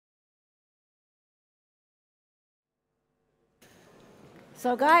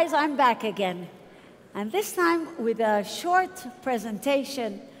So guys, I'm back again. And this time with a short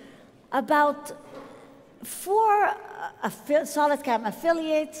presentation about 4 SolidCAM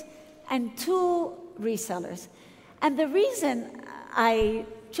affiliates and 2 resellers. And the reason I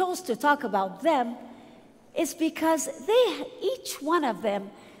chose to talk about them is because each one of them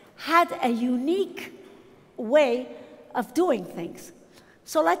had a unique way of doing things.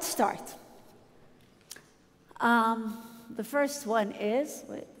 So let's start. The first one is,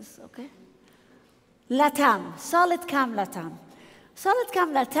 okay? LATAM, SolidCAM LATAM.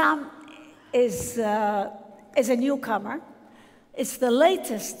 SolidCAM LATAM is a newcomer. It's the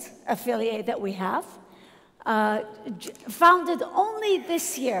latest affiliate that we have. Founded only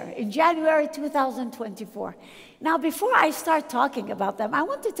this year, in January 2024. Now, before I start talking about them, I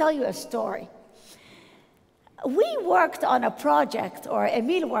want to tell you a story. We worked on a project, or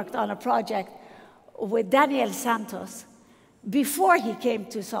Emil worked on a project with Daniel Santos before he came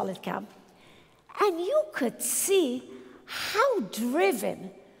to SolidCAM. And you could see how driven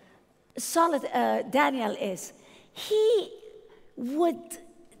Daniel is. He would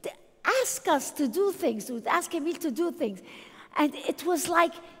ask us to do things, would ask Emil to do things. And it was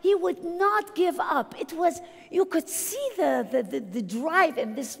like he would not give up. It was, you could see the drive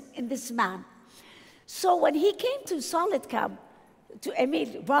in this man. So when he came to SolidCAM,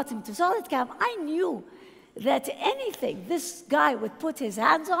 Emil brought him to SolidCAM, I knew that anything this guy would put his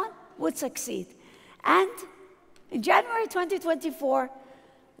hands on would succeed. And in January 2024,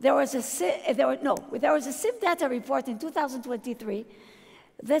 there was a SIM data report in 2023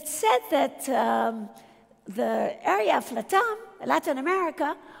 that said that the area of Latin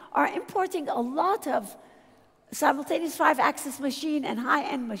America, are importing a lot of simultaneous 5-axis machine and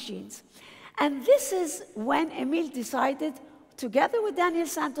high-end machines. And this is when Emil decided, together with Daniel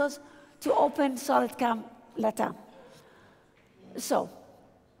Santos, to open SolidCAM LATAM. So,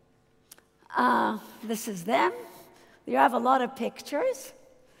 this is them. You have a lot of pictures.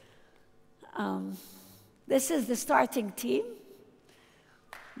 This is the starting team.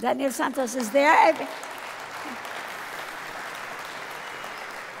 Daniel Santos is there.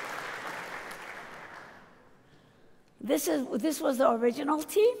 This was the original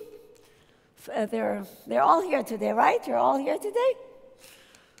team. They're all here today, right? You're all here today?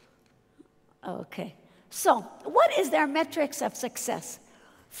 Okay. So, what is their metrics of success?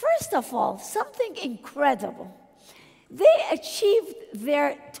 First of all, something incredible. They achieved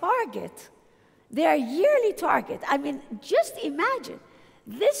their target, their yearly target. I mean, just imagine,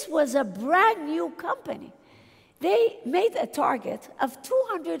 this was a brand new company. They made a target of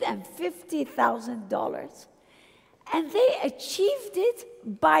 $250,000, and they achieved it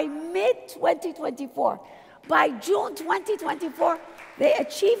by mid-2024. By June 2024, they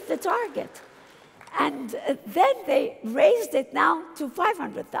achieved the target. And then they raised it now to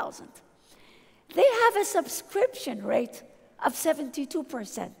 $500,000. They have a subscription rate of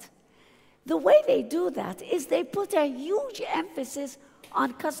 72%. The way they do that is they put a huge emphasis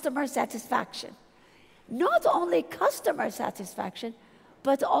on customer satisfaction. Not only customer satisfaction,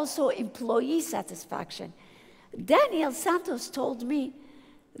 but also employee satisfaction. Daniel Santos told me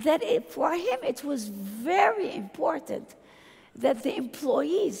that for him it was very important that the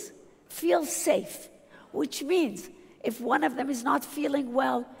employees feel safe, which means if one of them is not feeling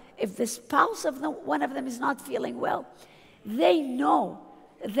well, if the spouse of one of them is not feeling well, they know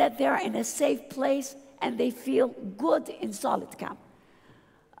that they're in a safe place and they feel good in SolidCAM.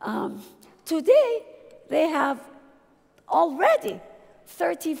 Today, they have already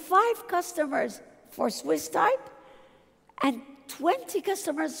 35 customers for Swiss type and 20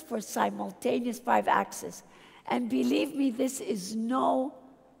 customers for simultaneous 5-axis. And believe me, this is no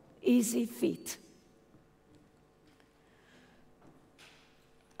easy feat.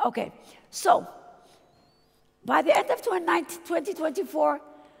 Okay, so by the end of 2024,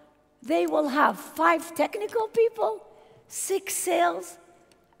 they will have 5 technical people, 6 sales,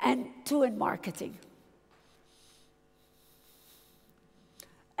 and 2 in marketing.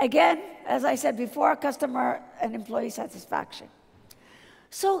 Again, as I said before, customer and employee satisfaction.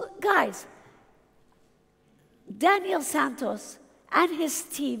 So, guys, Daniel Santos and his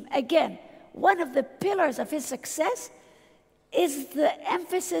team, again, one of the pillars of his success is the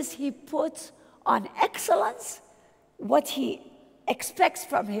emphasis he puts on excellence, what he expects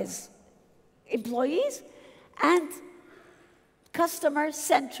from his employees, and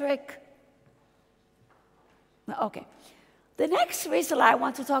customer-centric. Okay. The next reseller I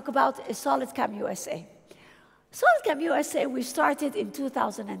want to talk about is SolidCAM USA. SolidCAM USA, we started in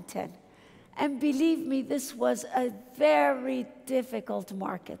 2010. And believe me, this was a very difficult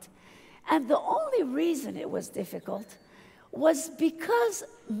market. And the only reason it was difficult was because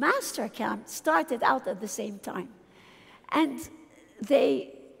SolidCAM started out at the same time. And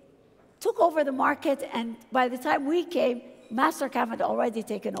they took over the market, and by the time we came, SolidCAM had already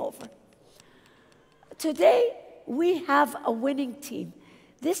taken over. Today, we have a winning team.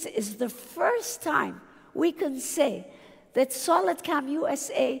 This is the first time we can say that SolidCAM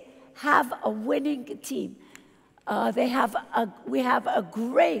USA have a winning team. We have a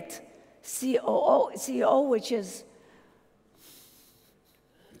great CEO, which is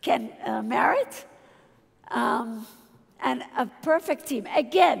Ken Merritt, and a perfect team.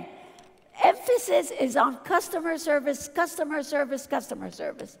 Again, emphasis is on customer service, customer service, customer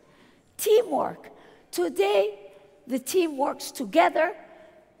service. Teamwork. Today, the team works together.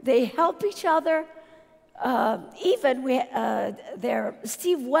 They help each other. Even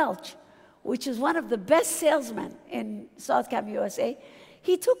Steve Welch, which is one of the best salesmen in SolidCAM USA,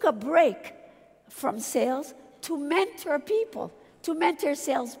 he took a break from sales to mentor people, to mentor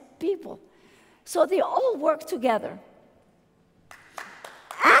salespeople. So they all work together.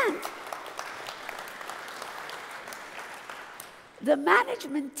 And the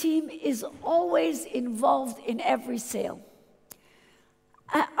management team is always involved in every sale.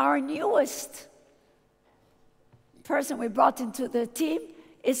 Our newest person we brought into the team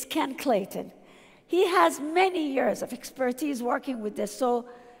is Ken Clayton. He has many years of expertise working with the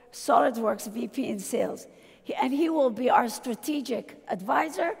SolidWorks VP in sales. And he will be our strategic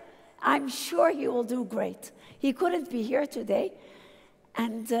advisor. I'm sure he will do great. He couldn't be here today.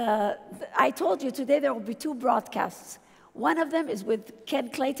 And I told you today there will be 2 broadcasts. One of them is with Ken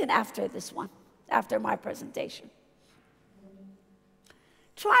Clayton after this one, after my presentation.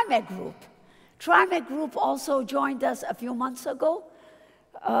 TriMet Group. TriMet Group also joined us a few months ago.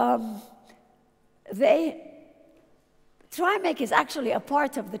 TriMet is actually a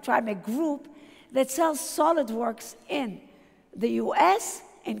part of the TriMet Group that sells SolidWorks in the US,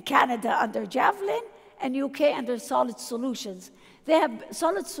 in Canada under Javelin, and UK under Solid Solutions.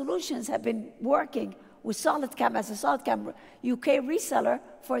 Solid Solutions have been working with SolidCAM as a SolidCAM UK reseller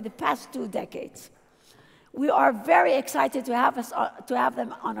for the past 2 decades. We are very excited to have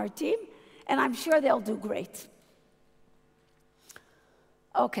them on our team, and I'm sure they'll do great.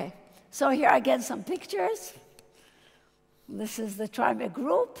 Okay, so here again some pictures. This is the TriMet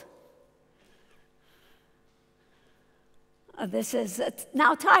Group. This is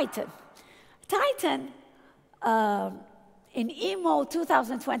now Titan. Titan, in EMO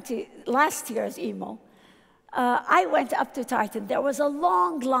 2020, last year's EMO, I went up to Titan. There was a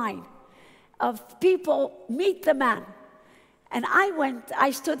long line of people, meet the man. And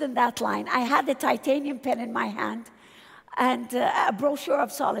I stood in that line. I had a titanium pen in my hand and a brochure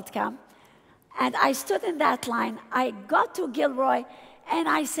of SolidCAM. And I stood in that line. I got to Gilroy, and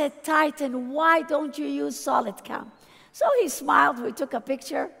I said, Titan, why don't you use SolidCAM? So he smiled, we took a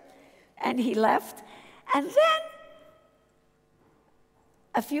picture, and he left. And then,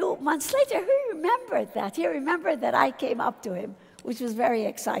 a few months later, he remembered that. He remembered that I came up to him, which was very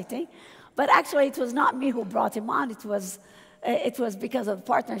exciting. But actually, it was not me who brought him on. It was because of the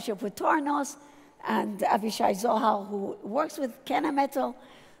partnership with Tornos and Avishai Zohar, who works with Kennametal.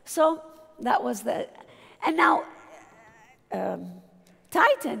 So that was the... And now,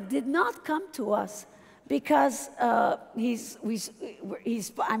 Titan did not come to us because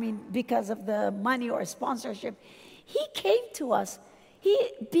because of the money or sponsorship. He came to us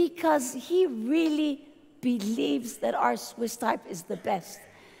because he really believes that our Swiss type is the best.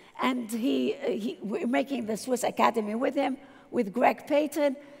 And we're making the Swiss Academy with him, with Greg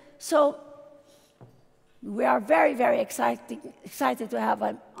Payton. So we are very, very excited to have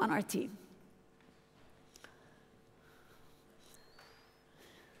him on our team.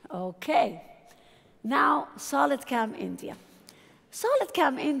 Okay, now SolidCAM India.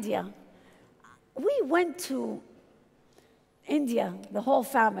 SolidCAM India, we went to India, the whole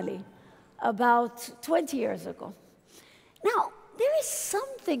family, about 20 years ago. Now, there is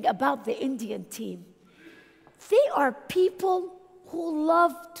something about the Indian team. They are people who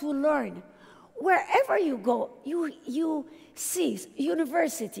love to learn. Wherever you go, you see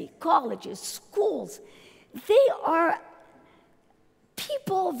university, colleges, schools. They are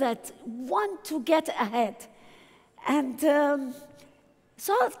people that want to get ahead. And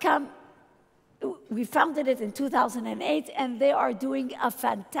SolidCAM, we founded it in 2008, and they are doing a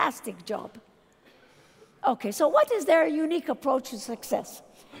fantastic job. Okay, so what is their unique approach to success?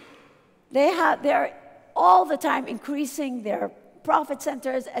 They're all the time increasing their profit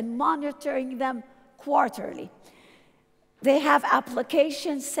centers and monitoring them quarterly. They have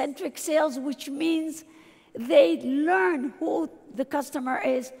application-centric sales, which means they learn who the customer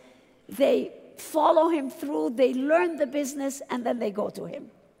is. They follow him through, they learn the business, and then they go to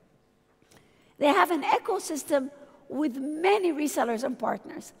him. They have an ecosystem with many resellers and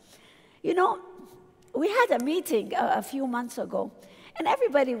partners. You know, we had a meeting a few months ago, and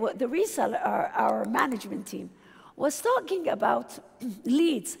everybody, the reseller, our management team, was talking about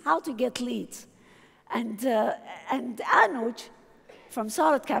leads, how to get leads. And Anuj from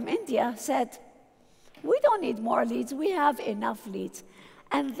SolidCAM India said, we don't need more leads, we have enough leads.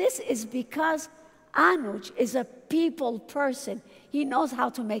 And this is because Anuj is a people person. He knows how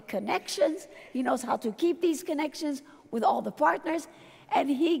to make connections, he knows how to keep these connections with all the partners, and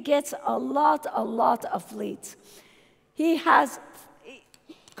he gets a lot of leads. He has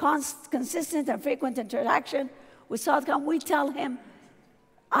consistent and frequent interaction with SolidCAM.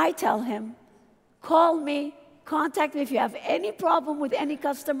 I tell him, call me, contact me if you have any problem with any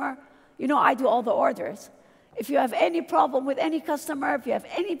customer. You know, I do all the orders. If you have any problem with any customer, if you have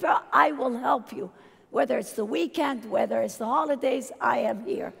any problem, I will help you. Whether it's the weekend, whether it's the holidays, I am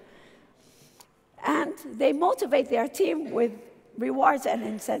here. And they motivate their team with rewards and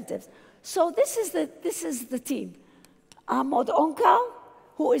incentives. So this is the team. Ahmad Onkal,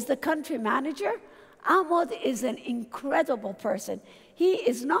 who is the country manager. Ahmad is an incredible person. He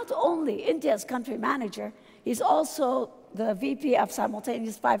is not only India's country manager, he's also the VP of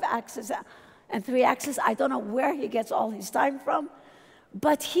simultaneous 5-axis and 3-axis. I don't know where he gets all his time from,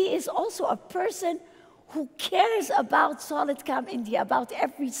 but he is also a person who cares about SolidCAM India, about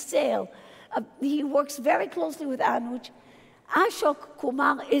every sale. He works very closely with Anuj. Ashok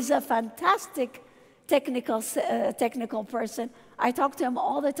Kumar is a fantastic technical person. I talk to him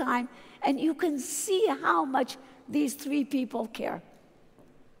all the time, and you can see how much these three people care.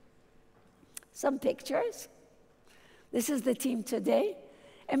 Some pictures. This is the team today.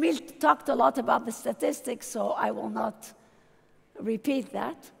 Emil talked a lot about the statistics, so I will not repeat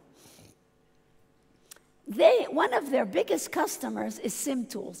that. One of their biggest customers is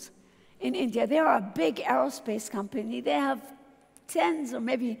SimTools in India. They are a big aerospace company. They have tens or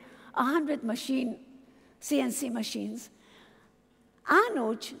maybe 100 CNC machines.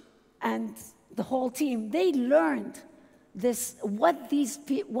 Anuj and the whole team, they learned what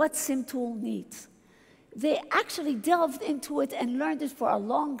SimTool needs. They actually delved into it and learned it for a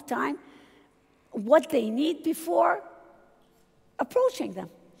long time, what they need before approaching them.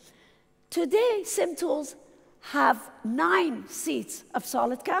 Today, SimTools have 9 seats of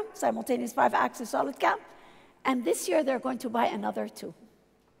SolidCAM, simultaneous 5-axis SolidCAM, and this year they're going to buy another 2.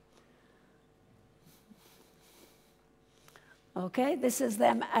 Okay, this is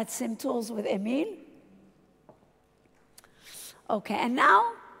them at SimTools with Emil. Okay, and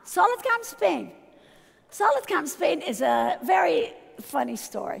now SolidCAM Spain. SolidCAM Spain is a very funny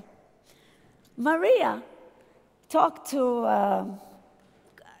story. Maria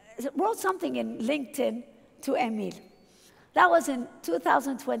wrote something in LinkedIn to Emil. That was in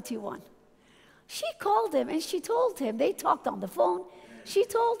 2021. She called him and she told him, they talked on the phone, she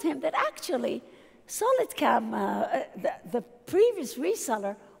told him that actually SolidCAM, the previous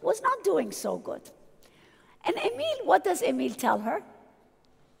reseller, was not doing so good. And Emil, what does Emil tell her?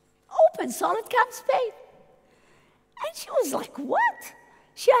 Open SolidCAM Spain. And she was like, what?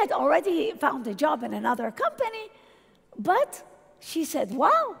 She had already found a job in another company, but she said,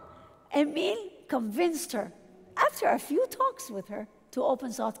 wow. Emil convinced her, after a few talks with her, to open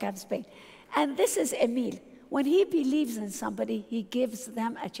SolidCAM Spain. And this is Emil. When he believes in somebody, he gives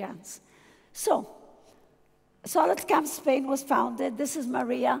them a chance. So, SolidCAM Spain was founded. This is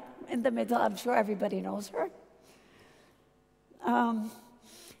Maria in the middle. I'm sure everybody knows her.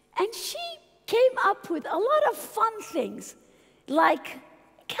 And she came up with a lot of fun things, like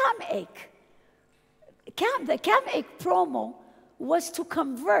CAM-8. The CAM-8 promo was to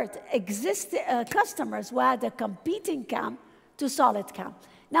convert existing customers who had a competing CAM to SolidCAM.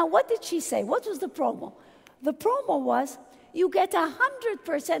 Now, what did she say? What was the promo? The promo was, you get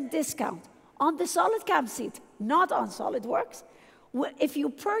 100% discount on the SolidCAM seat, not on SolidWorks, if you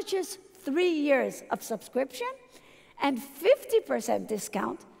purchase 3 years of subscription, and 50%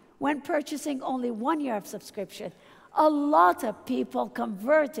 discount when purchasing only 1 year of subscription. A lot of people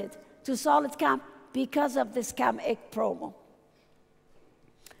converted to SolidCAM because of this CAM-8 promo.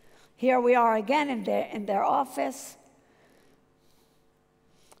 Here we are again in their office.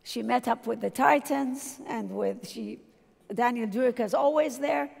 She met up with the Titans, and Daniel Durica is always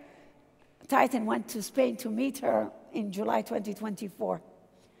there. Titan went to Spain to meet her in July 2024.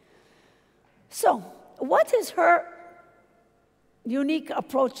 So, what is her unique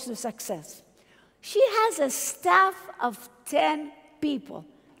approach to success? She has a staff of 10 people.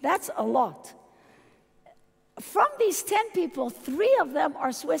 That's a lot. From these 10 people, 3 of them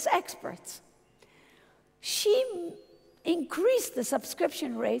are Swiss experts. she increased the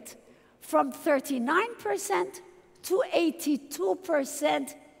subscription rate from 39% to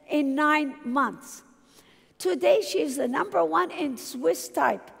 82% in 9 months. Today, she is the #1 in Swiss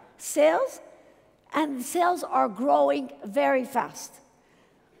type sales, and sales are growing very fast.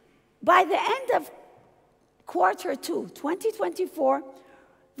 By the end of Q2 2024,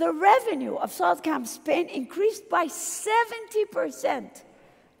 the revenue of SolidCAM Spain increased by 70%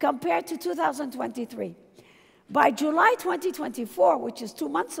 compared to 2023. By July 2024, which is 2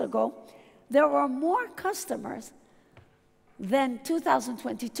 months ago, there were more customers than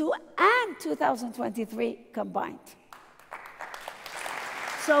 2022 and 2023 combined.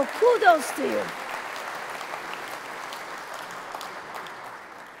 So kudos to you.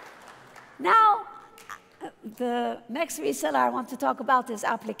 Now, the next reseller I want to talk about is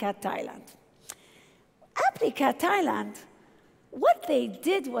Applicat Thailand. Applicat Thailand, what they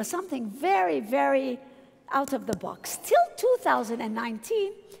did was something very, very out of the box. Till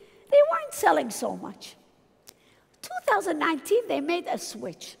 2019, they weren't selling so much. 2019, they made a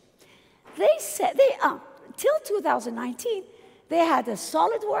switch. They said, till 2019, they had a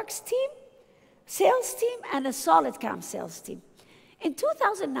SolidWorks team, sales team, and a SolidCAM sales team. In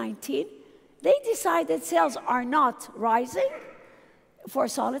 2019, they decided sales are not rising for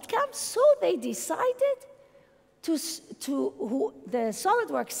SolidCAM, so they decided the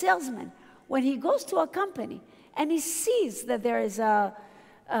SolidWorks salesman, when he goes to a company and he sees that there is a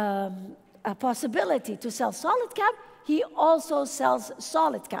possibility to sell SolidCAM, he also sells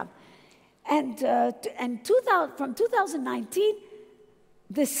SolidCAM. And from 2019,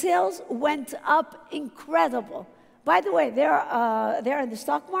 the sales went up incredible. By the way, they're in the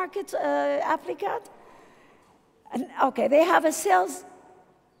stock market, Applicat. And okay, they have a sales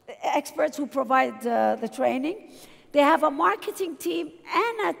experts who provide the training. They have a marketing team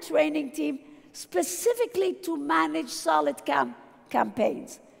and a training team specifically to manage SolidCAM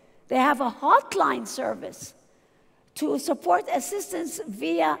campaigns. They have a hotline service to support assistance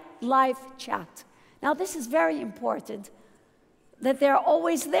via live chat. Now, this is very important, that they're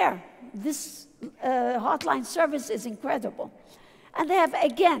always there. This hotline service is incredible. And they have,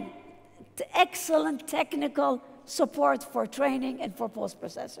 again, excellent technical support for training and for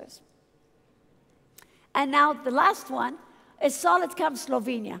post-processors. And now the last one is SolidCAM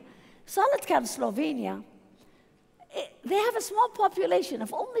Slovenia. SolidCAM Slovenia, they have a small population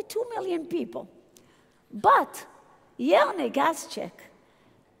of only 2 million people. But Jelene Gascek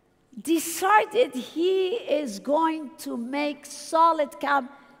decided he is going to make SolidCAM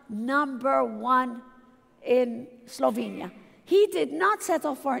 #1 in Slovenia. He did not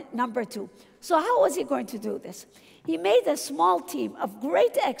settle for #2. So how was he going to do this? He made a small team of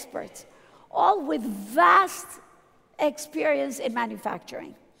great experts, all with vast experience in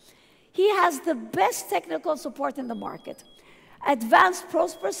manufacturing. He has the best technical support in the market. Advanced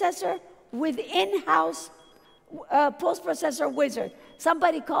post-processor with in-house post-processor wizard,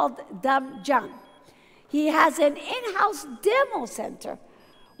 somebody called Dam Jan. He has an in-house demo center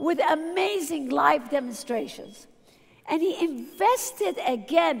with amazing live demonstrations. And he invested,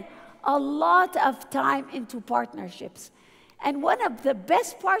 again, a lot of time into partnerships. And one of the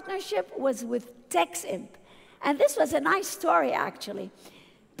best partnerships was with TexImp. And this was a nice story, actually,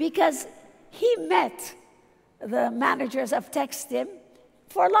 because he met the managers of TexImp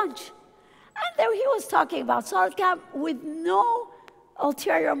for lunch. And there he was talking about SolidCAM with no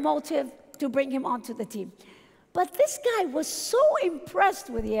ulterior motive to bring him onto the team. But this guy was so impressed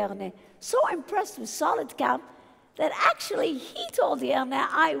with Jelene, so impressed with SolidCAM, that actually he told Jelene,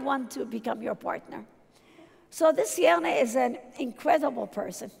 I want to become your partner. So this Jelene is an incredible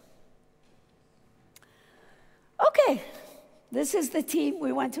person. Okay, this is the team.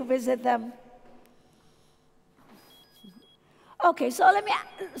 We went to visit them. Okay, so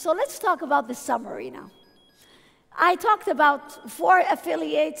let's talk about the summary now. I talked about 4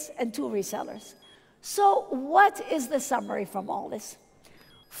 affiliates and 2 resellers. So what is the summary from all this?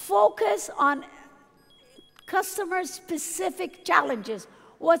 Focus on customer-specific challenges,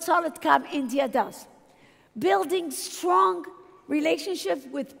 what SolidCAM India does. Building strong relationships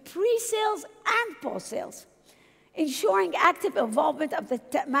with pre-sales and post-sales. Ensuring active involvement of the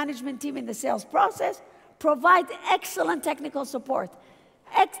management team in the sales process. Provide excellent technical support.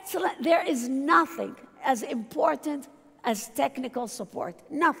 Excellent. There is nothing as important as technical support.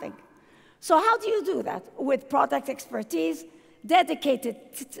 Nothing. So how do you do that? With product expertise, dedicated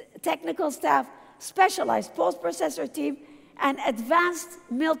technical staff, specialized post-processor team, and advanced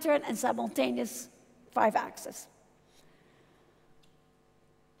Milturn and simultaneous 5-axis.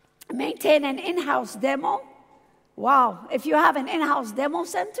 Maintain an in-house demo. Wow, if you have an in-house demo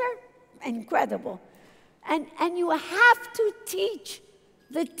center, incredible. And you have to teach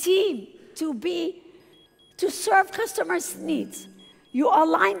the team to serve customers' needs. You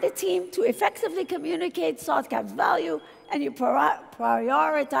align the team to effectively communicate SolidCAM's value, and you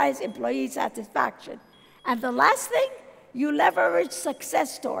prioritize employee satisfaction. And the last thing, you leverage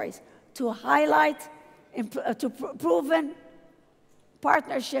success stories to highlight proven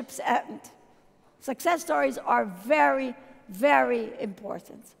partnerships, and success stories are very, very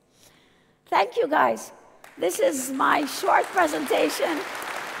important. Thank you, guys. This is my short presentation,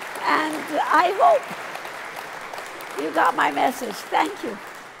 and I hope you got my message. Thank you.